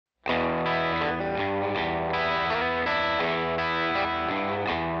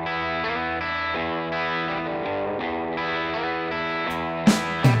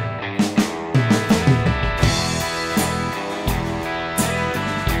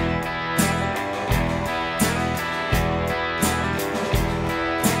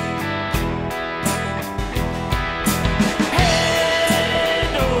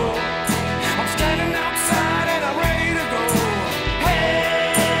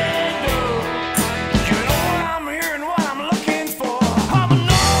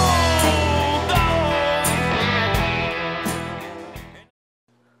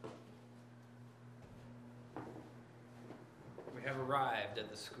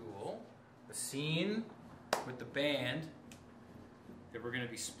cool. The scene with the band that we're going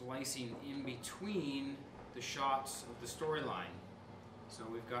to be splicing in between the shots of the storyline. So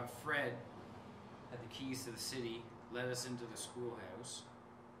we've got Fred had the keys to the city, led us into the schoolhouse.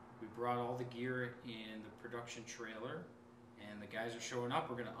 We brought all the gear in the production trailer, and the guys are showing up.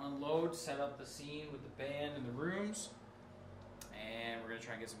 We're going to unload, set up the scene with the band in the rooms, and we're going to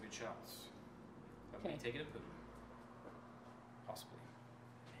try and get some good shots. Of me taking a poop. Possibly.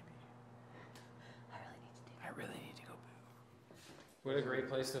 Maybe. I really need to go poo. What a great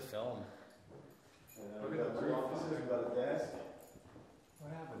place to film. We got 3 offices, we got a desk.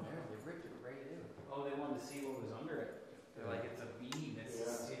 What happened there? They ripped it right out. Oh, they wanted to see what was under it. They're like, it's a beam. It's a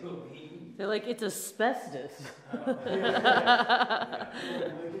steel beam. They're like, it's asbestos. Yeah.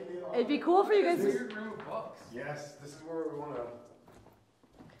 It'd be cool for you guys to... Weird room of books. Yes, this is where we want to.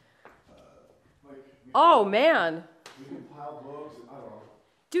 Oh, man. We can pile books. I don't know.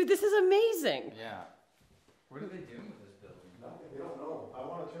 Dude, this is amazing. Yeah. What are they doing with this building? Nothing. They don't know. I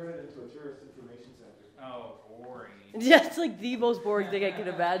want to turn it into a tourist information center. Oh, boring. Yeah, it's like the most boring thing I can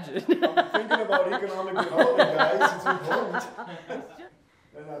imagine. I'm thinking about economic development, guys. It's important.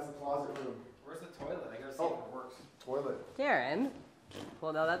 And that's the closet room. Where's the toilet? I gotta see if it works. Toilet. Darren.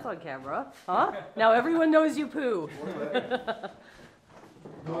 Well, now that's on camera. Huh? Now everyone knows you poo. Toilet.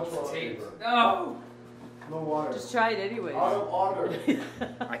 No toilet Tape. paper. No! No water. Just try it anyways. Out of order.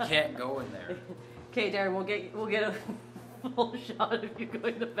 I can't go in there. Okay, Darren, we'll get a full shot of you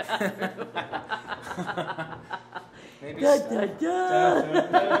going to the bathroom. Maybe Da, da,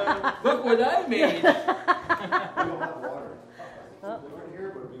 da. Look what I made! We don't have water. It's different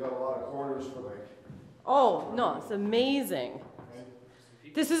here, but we got a lot of corners for like. Oh, no, it's amazing.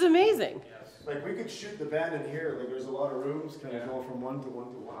 This is amazing. Like we could shoot the band in here. Like there's a lot of rooms. Kind of go from one to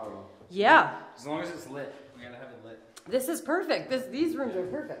one to wow. Yeah. As long as it's lit. We gotta have it lit. This is perfect. These rooms are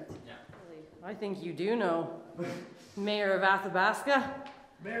perfect. Yeah. I think you do know. Mayor of Athabasca.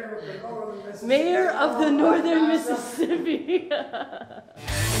 Mayor of the Northern Mississippi. Mayor of the Northern Mississippi.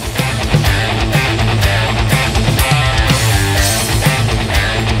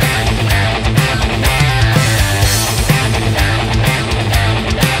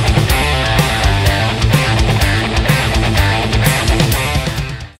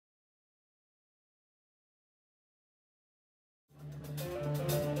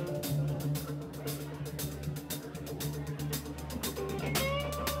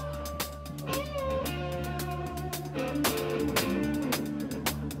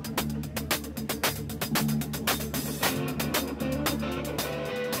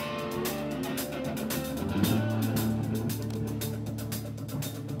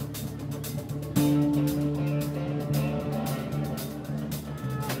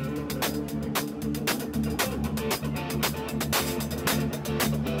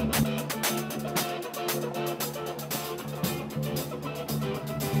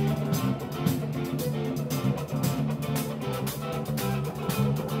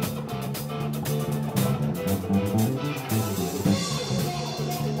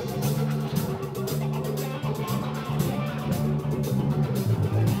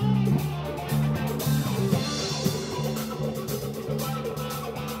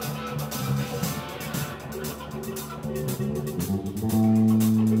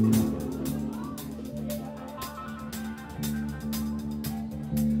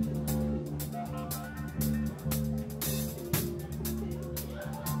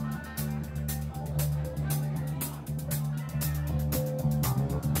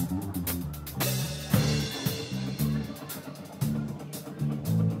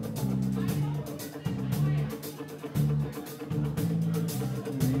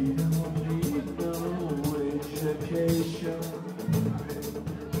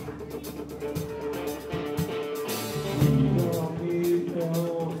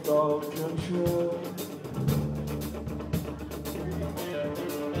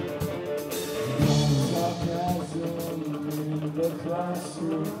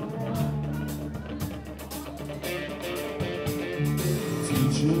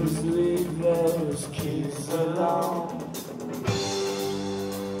 Teachers leave those kids alone.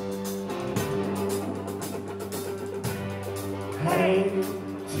 Hey,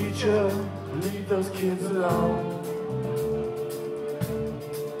 teacher, leave those kids alone.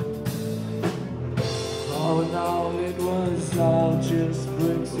 All in all, it was all just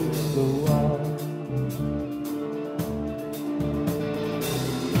bricks in the wall.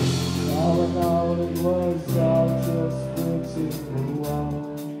 All in all, it was all just bricks in the wall.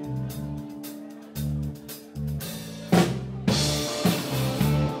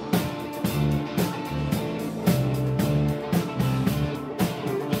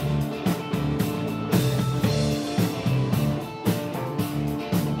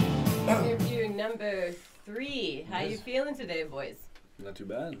 How you feeling today, boys? Not too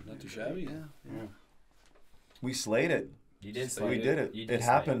bad. Not too shabby. Yeah. We slayed it. You did. We did it. You did It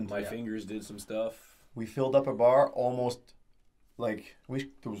slay happened. My fingers did some stuff. We filled up a bar almost like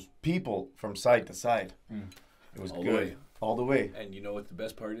there was people from side to side. It was All the good. way. All the way. And you know what the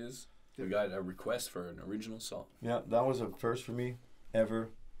best part is? We got a request for an original song. Yeah, that was a first for me ever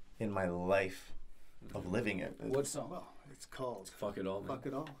in my life of living it. What song? Well, it's called Fuck It All, man. Fuck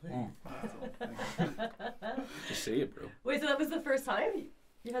It All. Just say it, bro. Wait, so that was the first time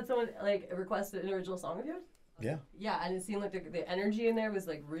you had someone like request an original song of yours? Yeah. Yeah, and it seemed like the energy in there was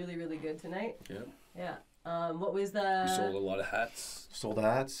like really, really good tonight. Yeah. Yeah. What was the? We sold a lot of hats. Sold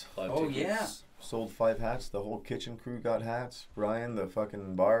hats. A lot of Oh, tickets. yeah. Sold 5 hats. The whole kitchen crew got hats. Brian, the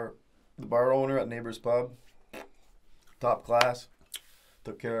fucking bar owner at Neighbor's Pub, top class,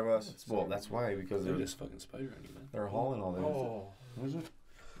 took care of us. Well, that's why, because They're they're just fucking spider on you, man. they're hauling all this. Oh. Is it?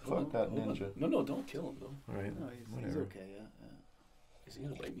 Fuck that ninja. No, don't kill him, though. All right. No, he's Whatever. okay, yeah. Is he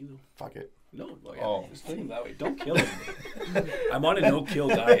gonna bite me, though? Fuck it. No, well, yeah, Oh. just think him that way. Don't kill him. I'm on a no-kill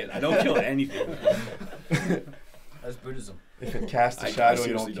diet. I don't kill anything. Man. That's Buddhism. If it casts a I shadow,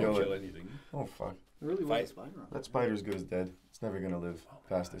 you don't seriously kill it. anything. Oh fuck. There really Fight. was a spider on That spider's good as dead. It's never gonna live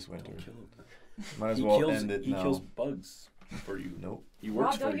past this winter. Don't kill him. Might as He well kills, end it he now. kills bugs for you. Nope. He works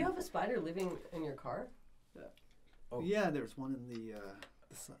Rob, for don't you you. have a spider living in your car? Oh. Yeah, there's one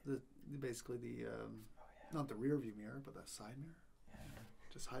in basically the not the rear view mirror, but the side mirror.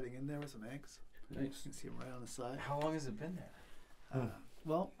 Just hiding in there with some eggs. You Nice. can see them right on the side. How long has it been there?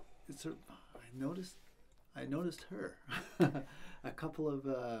 Well, it's I noticed her a couple of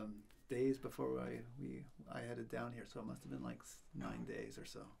days before I headed down here, so it must have been like 9 days or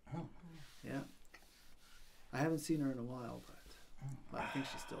so. Oh. Yeah. I haven't seen her in a while, but I think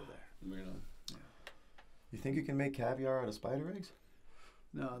she's still there. You know. You think you can make caviar out of spider eggs?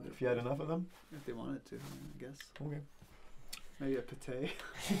 No, If you had enough of them? if they wanted to, I guess. Okay. Maybe a pate.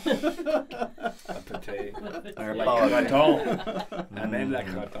 A pate. I Like apologize. gratin. I meant like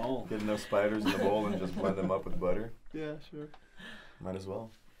gratin. Get enough spiders in the bowl and just blend them up with butter. Yeah, sure. Might as well.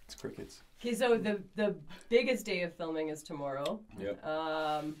 It's crickets. Okay, so the biggest day of filming is tomorrow. Yep.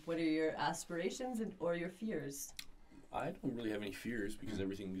 What are your aspirations or your fears? I don't really have any fears because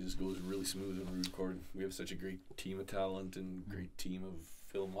everything just goes really smooth when we record. We have such a great team of talent and great team of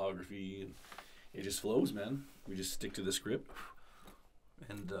filmography, and it just flows, man. We just stick to the script,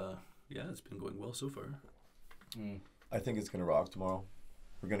 and yeah, it's been going well so far. I think it's gonna rock tomorrow.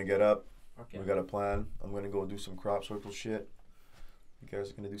 We're gonna get up. Okay. We got a plan. I'm gonna go do some crop circle shit. You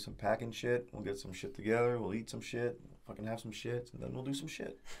guys are gonna do some packing shit. We'll get some shit together. We'll eat some shit. Fucking have some shit, and then we'll do some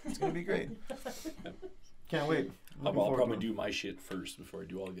shit. It's gonna be great. Can't wait. I'll probably do my shit first before I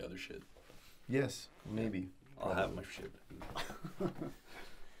do all the other shit. Yes, maybe. I'll have my shit.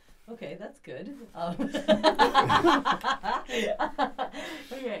 Okay, that's good.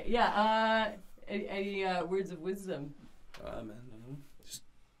 Okay, yeah. Any words of wisdom? Man, I don't know. Just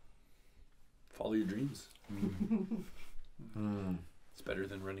follow your dreams. It's better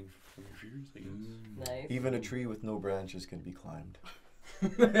than running from your fears, I guess. Nice. Even a tree with no branches can be climbed.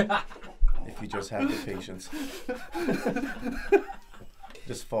 If you just have the patience.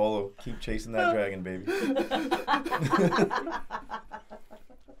 Just follow. Keep chasing that dragon, baby.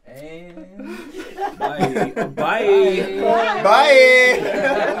 And Bye. Bye.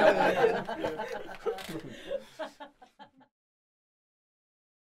 Bye!